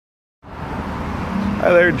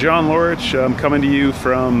Hi there, John Lorich. I'm coming to you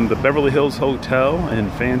from the Beverly Hills Hotel in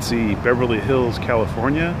fancy Beverly Hills,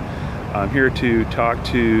 California. I'm here to talk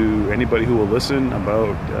to anybody who will listen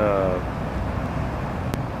about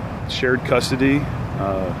shared custody,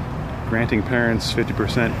 granting parents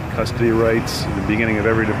 50% custody rights at the beginning of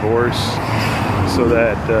every divorce so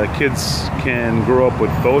that kids can grow up with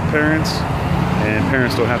both parents and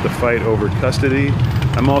parents don't have to fight over custody.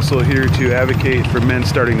 I'm also here to advocate for men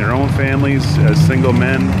starting their own families as single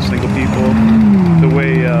men, single people, the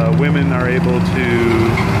way women are able to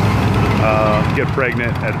get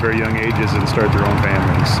pregnant at very young ages and start their own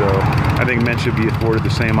families. So I think men should be afforded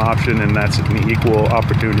the same option, and that's an equal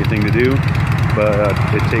opportunity thing to do. But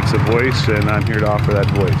it takes a voice, and I'm here to offer that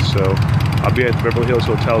voice. So I'll be at the Beverly Hills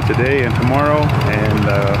Hotel today and tomorrow, and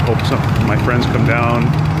hope some of my friends come down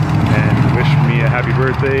and wish me a happy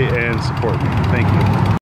birthday and support me. Thank you.